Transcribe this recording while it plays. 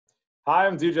Hi,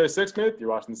 I'm DJ Sixsmith. You're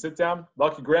watching The Sit Down.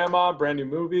 Lucky Grandma, brand new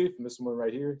movie from this one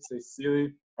right here.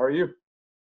 Sasie, how are you?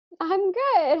 I'm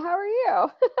good. How are you?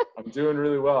 I'm doing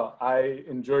really well. I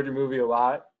enjoyed your movie a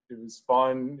lot. It was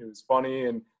fun. It was funny,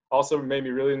 and also made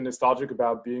me really nostalgic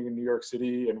about being in New York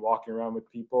City and walking around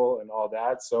with people and all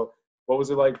that. So, what was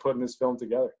it like putting this film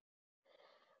together?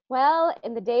 Well,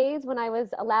 in the days when I was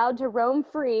allowed to roam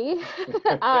free,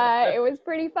 it was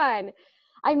pretty fun.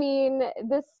 I mean,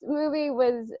 this movie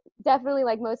was definitely,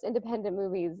 like most independent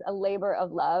movies, a labor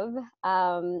of love,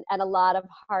 and a lot of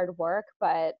hard work,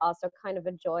 but also kind of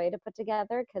a joy to put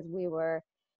together because we were,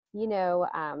 you know,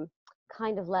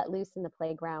 kind of let loose in the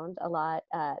playground a lot.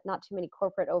 Not too many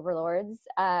corporate overlords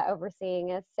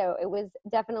overseeing us. So it was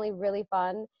definitely really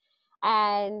fun.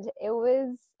 And it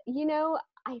was,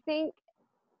 I think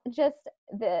just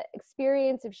the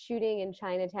experience of shooting in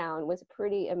Chinatown was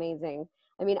pretty amazing.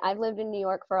 I mean, I've lived in New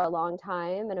York for a long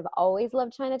time and I've always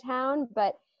loved Chinatown,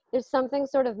 but there's something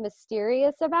sort of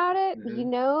mysterious about it, Hmm.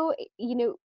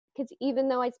 because even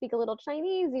though I speak a little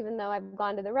Chinese, even though I've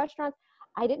gone to the restaurants,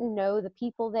 I didn't know the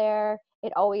people there.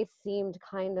 It always seemed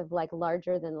kind of like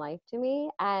larger than life to me.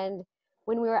 And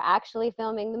when we were actually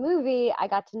filming the movie, I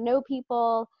got to know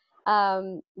people.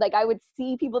 Like I would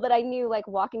see people that I knew like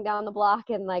walking down the block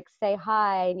and like say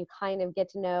hi, and you kind of get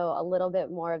to know a little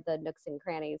bit more of the nooks and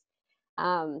crannies.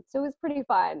 So it was pretty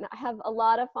fun. I have a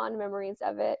lot of fond memories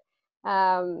of it.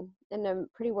 And I'm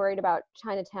pretty worried about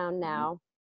Chinatown Hmm. now,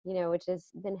 which has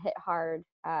been hit hard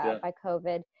Yeah. by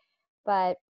COVID.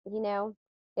 But,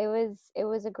 it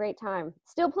was a great time.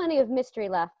 Still plenty of mystery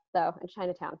left though in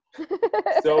Chinatown.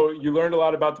 So you learned a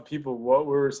lot about the people. What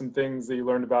were some things that you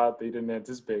learned about that you didn't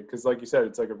anticipate? Because, like you said,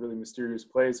 it's like a really mysterious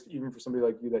place, even for somebody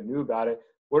like you that knew about it.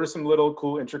 What are some little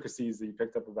cool intricacies that you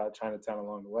picked up about Chinatown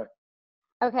along the way?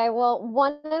 Okay, well,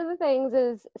 one of the things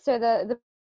is so the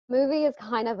movie is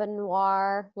kind of a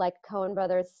noir, like Coen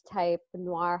Brothers type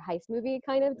noir heist movie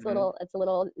kind of. Hmm. It's a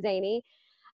little zany.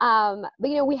 But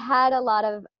we had a lot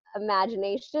of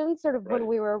imagination sort of when Right.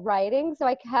 we were writing. So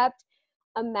I kept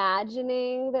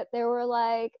imagining that there were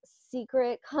like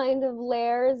secret kind of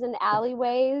lairs and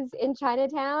alleyways in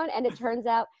Chinatown. And it turns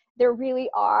out there really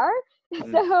are. Hmm.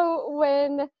 So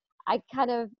when I kind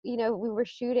of, we were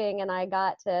shooting and I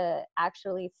got to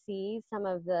actually see some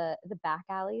of the back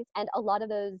alleys, and a lot of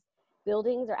those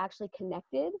buildings are actually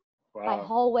connected by Wow.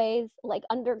 hallways like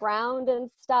underground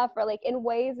and stuff, or like in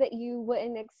ways that you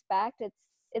wouldn't expect.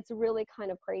 It's really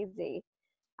kind of crazy.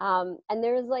 And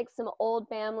there's like some old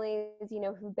families,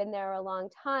 who've been there a long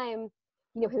time,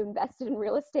 who invested in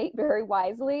real estate very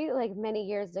wisely, like many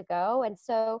years ago. And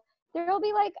so there'll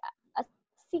be like a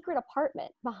secret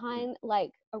apartment Mm. behind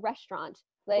like a restaurant,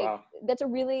 like Wow. that's a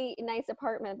really nice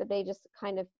apartment that they just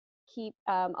kind of keep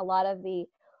a lot of the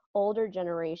older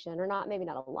generation, or not, maybe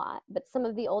not a lot, but some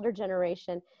of the older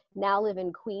generation now live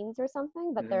in Queens or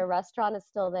something, but Hmm. their restaurant is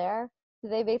still there. So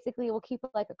they basically will keep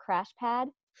like a crash pad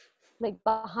like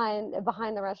behind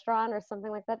the restaurant or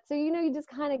something like that. So you just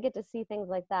kind of get to see things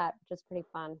like that, which is pretty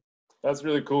fun. That's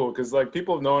really cool because like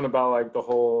people have known about like the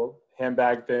whole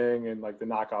handbag thing and like the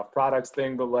knockoff products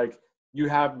thing, but like you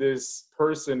have this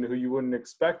person who you wouldn't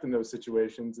expect in those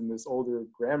situations, and this older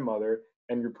grandmother,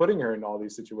 and you're putting her in all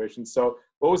these situations. So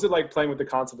what was it like playing with the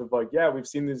concept of like, yeah, we've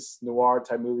seen these noir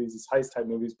type movies, these heist type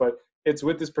movies, but it's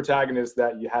with this protagonist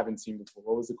that you haven't seen before?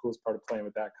 What was the coolest part of playing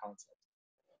with that concept?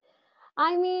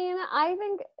 I mean, I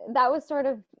think that was sort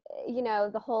of,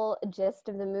 the whole gist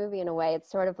of the movie in a way. It's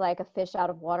sort of like a fish out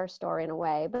of water story in a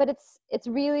way, but it's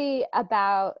really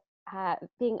about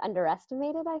being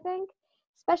underestimated, I think,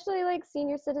 especially like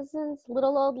senior citizens,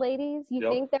 little old ladies. You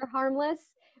Yep. think they're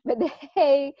harmless, but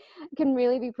they can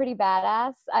really be pretty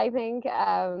badass. I think.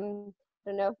 I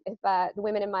don't know if the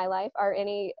women in my life are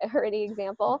any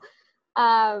example.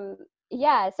 um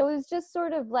yeah, so it was just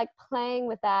sort of like playing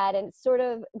with that and sort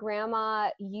of grandma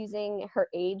using her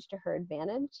age to her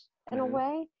advantage in a Hmm.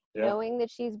 way, Yeah. knowing that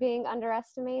she's being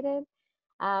underestimated.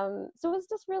 So it was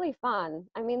just really fun.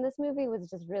 I mean, this movie was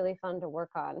just really fun to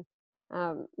work on.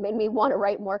 Made me want to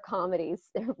write more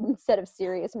comedies instead of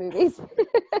serious movies.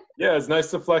 Yeah, it's nice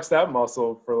to flex that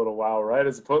muscle for a little while, right?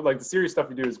 As opposed, like the serious stuff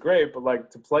you do is great, but like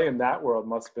to play in that world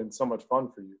must have been so much fun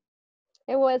for you.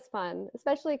 It was fun,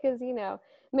 especially because,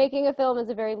 making a film is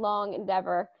a very long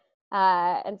endeavor.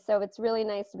 And so it's really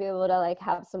nice to be able to like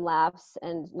have some laughs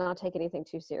and not take anything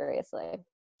too seriously.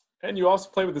 And you also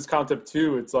play with this concept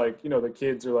too. It's like, the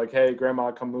kids are like, hey,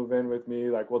 grandma, come move in with me.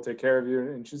 Like, we'll take care of you.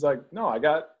 And she's like, no, I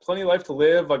got plenty of life to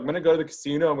live. Like, I'm going to go to the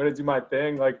casino. I'm going to do my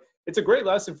thing. Like, it's a great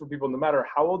lesson for people, no matter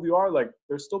how old you are. Like,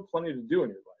 there's still plenty to do in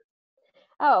your life.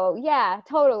 Oh, yeah,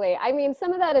 totally. I mean,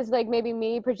 some of that is like maybe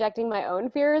me projecting my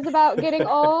own fears about getting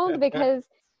old because,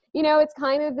 it's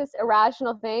kind of this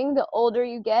irrational thing. The older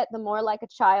you get, the more like a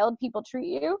child people treat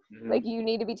you, Hmm. like you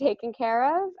need to be taken care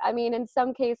of. I mean, in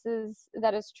some cases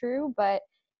that is true, but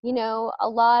a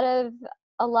lot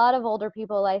of older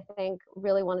people, I think,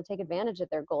 really want to take advantage of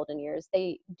their golden years.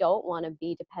 They don't want to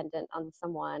be dependent on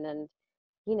someone and,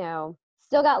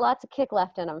 still got lots of kick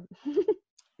left in them.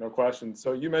 No question.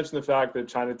 So you mentioned the fact that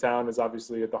Chinatown is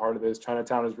obviously at the heart of this.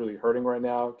 Chinatown is really hurting right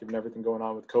now, given everything going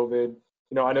on with COVID.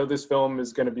 I know this film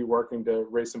is going to be working to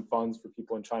raise some funds for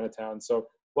people in Chinatown. So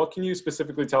what can you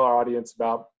specifically tell our audience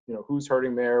about, who's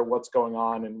hurting there, what's going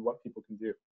on, and what people can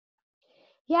do?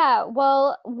 Yeah,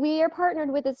 well, we are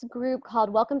partnered with this group called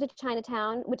Welcome to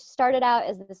Chinatown, which started out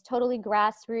as this totally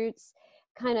grassroots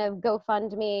kind of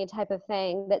GoFundMe type of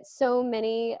thing that so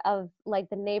many of like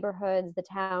the neighborhoods, the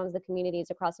towns, the communities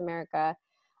across America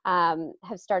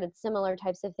have started similar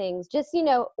types of things. Just,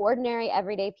 ordinary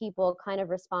everyday people kind of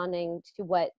responding to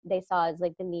what they saw as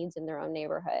like the needs in their own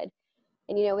neighborhood.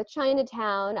 And, with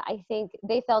Chinatown, I think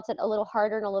they felt it a little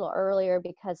harder and a little earlier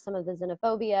because some of the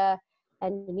xenophobia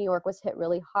and New York was hit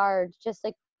really hard, just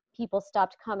like people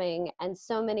stopped coming. And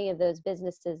so many of those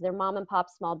businesses, they're mom and pop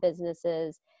small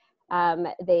businesses.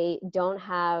 They don't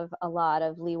have a lot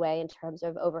of leeway in terms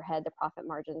of overhead. The profit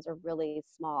margins are really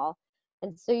small.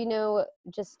 And so,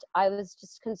 I was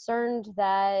just concerned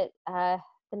that the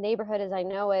neighborhood as I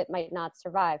know it might not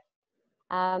survive.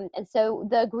 And so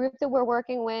the group that we're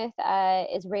working with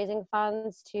is raising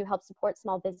funds to help support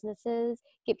small businesses,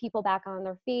 get people back on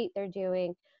their feet. They're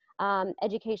doing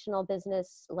educational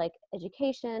business like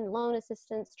education, loan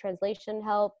assistance, translation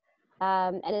help,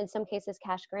 and in some cases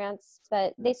cash grants.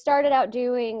 But they started out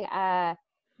doing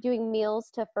meals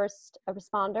to first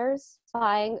responders,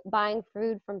 buying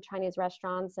food from Chinese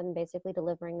restaurants and basically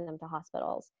delivering them to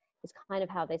hospitals is kind of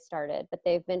how they started. But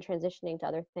they've been transitioning to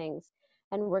other things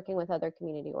and working with other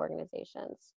community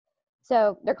organizations.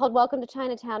 So they're called Welcome to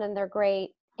Chinatown, and they're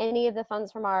great. Any of the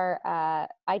funds from our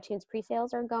iTunes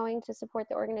pre-sales are going to support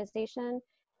the organization.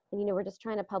 And, we're just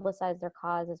trying to publicize their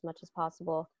cause as much as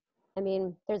possible. I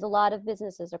mean, there's a lot of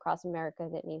businesses across America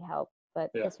that need help, but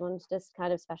Yeah. this one's just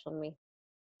kind of special to me.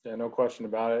 Yeah, no question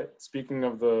about it. Speaking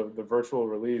of the virtual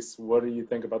release, what do you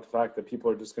think about the fact that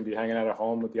people are just going to be hanging out at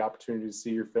home with the opportunity to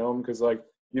see your film? Because like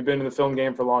you've been in the film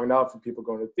game for long enough, and people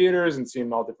going to theaters and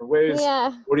seeing all different ways.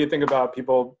 Yeah. What do you think about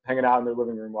people hanging out in their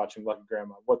living room watching Lucky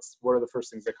Grandma? What are the first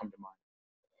things that come to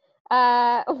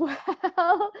mind?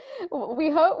 Well, we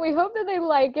hope that they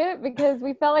like it because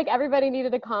we felt like everybody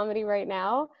needed a comedy right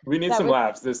now. We need That some was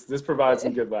laughs. This provides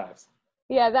some good laughs.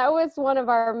 Yeah, that was one of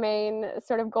our main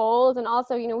sort of goals. And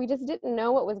also, we just didn't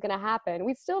know what was going to happen.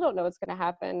 We still don't know what's going to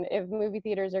happen if movie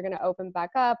theaters are going to open back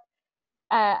up.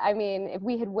 I mean, if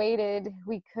we had waited,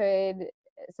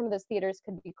 some of those theaters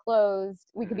could be closed.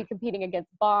 We could be competing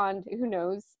against Bond. Who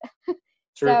knows?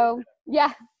 True. So,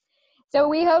 yeah. So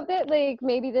we hope that like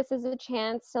maybe this is a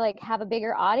chance to like have a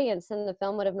bigger audience than the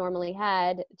film would have normally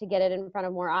had to get it in front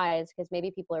of more eyes because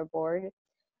maybe people are bored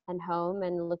and home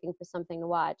and looking for something to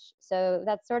watch. So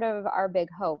that's sort of our big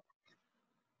hope.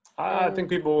 I think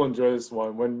people will enjoy this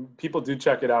one. When people do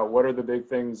check it out, what are the big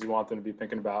things you want them to be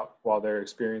thinking about while they're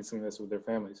experiencing this with their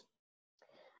families?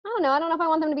 I don't know. I don't know if I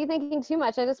want them to be thinking too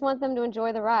much. I just want them to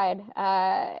enjoy the ride,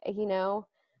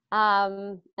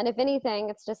 and if anything,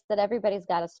 it's just that everybody's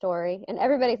got a story and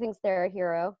everybody thinks they're a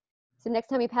hero. So next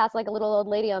time you pass like a little old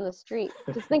lady on the street,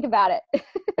 just think about it.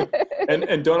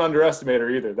 and don't underestimate her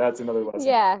either. That's another lesson.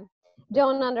 Yeah.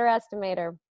 Don't underestimate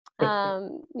her.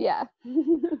 Yeah.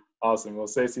 Awesome. Well,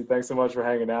 Sasie, thanks so much for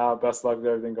hanging out. Best luck with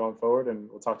everything going forward, and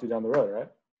we'll talk to you down the road, all right?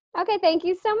 Okay. Thank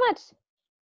you so much.